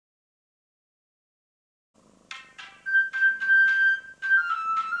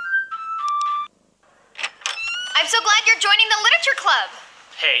joining the literature club.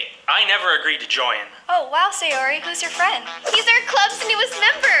 Hey, I never agreed to join. Oh, wow, Sayori. Who's your friend? He's our club's newest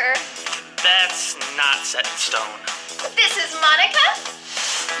member. That's not set in stone. This is Monika,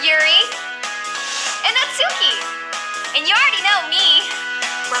 Yuri, and Natsuki. And you already know me.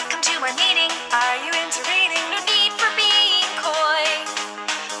 Welcome to our meeting. Are you into reading? No need for being coy.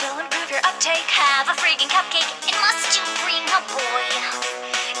 We'll improve your uptake. Have a freaking cupcake. And must you bring a boy?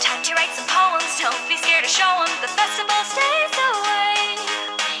 Time to write some poems. Don't be scared to show them. The festival stays away.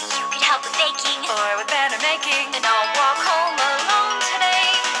 You could help with baking or with banner making. And I'll walk home alone today.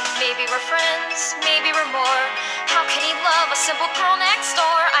 Maybe we're friends. Maybe we're more. How can he love a simple girl next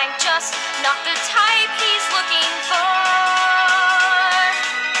door? I'm just not the type he's looking for.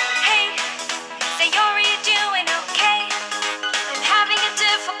 Hey, Sayori, you doing okay? I'm having a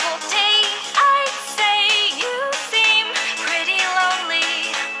difficult day. I'd say you seem pretty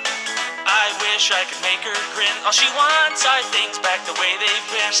lonely. I wish I could make her grin. All she wants are things back the way they've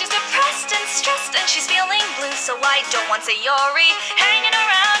been. She's depressed and stressed and she's feeling blue. So I don't want Sayori hanging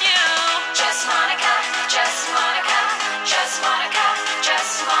around you. Just Monika, just Monika, just Monika,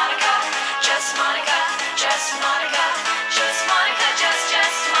 just Monika, just Monika, just Monika, just Monika, just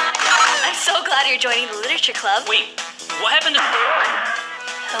Monika. I'm so glad you're joining the literature club. Wait, what happened to...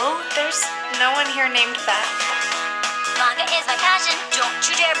 Who? There's no one here named that. Manga is my passion, don't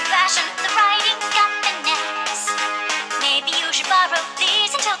you dare be fashion. The writing got finesse. Maybe you should borrow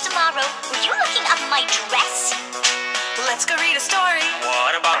these until tomorrow. Were you looking up my dress? Let's go read a story.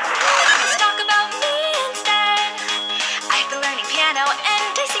 What about... Let's talk about me instead. I've been learning piano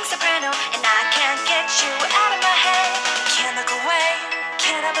and I sing soprano, and I can't get you out of my head. Can't look away,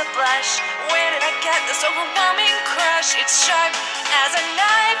 can't help but blush. Where did I get this overwhelming crush? It's sharp as a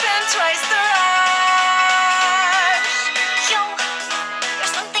knife and twice the rush. Yo,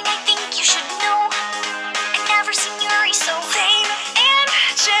 there's something I think you should know. I've never seen Yuri so vain and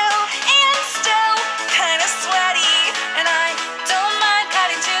chill and still kinda sweaty. And I don't mind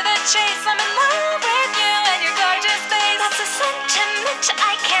cutting to the chase. I'm in love with you and your gorgeous face. That's a sentiment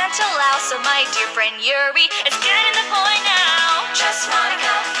I can't allow. So my dear friend Yuri, it's getting the point now. Just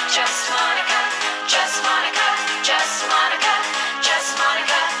Monika, just Monika, just Monika, just Monika, just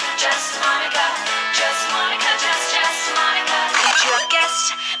Monika, just Monika, just Monika, just Monika. Did you have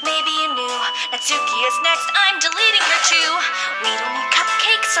guessed? Maybe you knew. Natsuki is next. I'm deleting her too. We don't need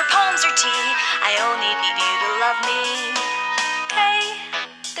cupcakes or poems or tea. I only need you to love me. Hey,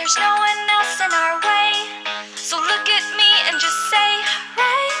 there's no one else in our way. So look at me and just say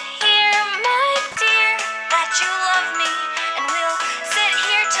right here, my dear, that you love me. And we'll sit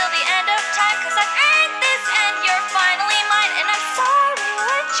here till the end of time, 'cause I've earned this and you're finally mine. And I'm sorry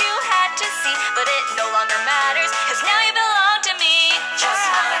what you had to see, but it no longer matters, 'cause now you belong to me. Just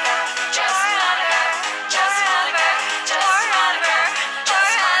Monika, just Monika, just Monika, just Monika,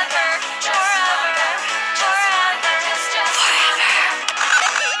 just Monika, just Monika, just Monika, just forever.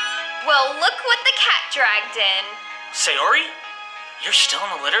 Well, look what the cat dragged in. Sayori? You're still in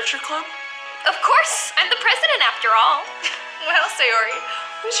the literature club? Of course, I'm the president after all. Well, Sayori,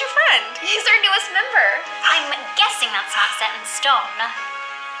 who's your friend? He's our newest member. I'm guessing that's not set in stone.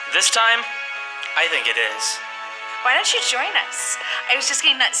 This time, I think it is. Why don't you join us? I was just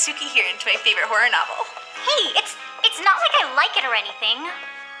getting Natsuki here into my favorite horror novel. Hey, it's not like I like it or anything.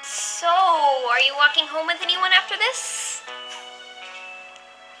 So, are you walking home with anyone after this?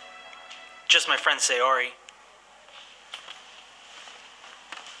 Just my friend Sayori.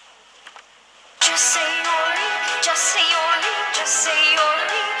 Just Sayori, just Sayori, just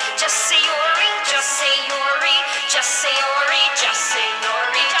Sayori, just Sayori, just Sayori, just Sayori.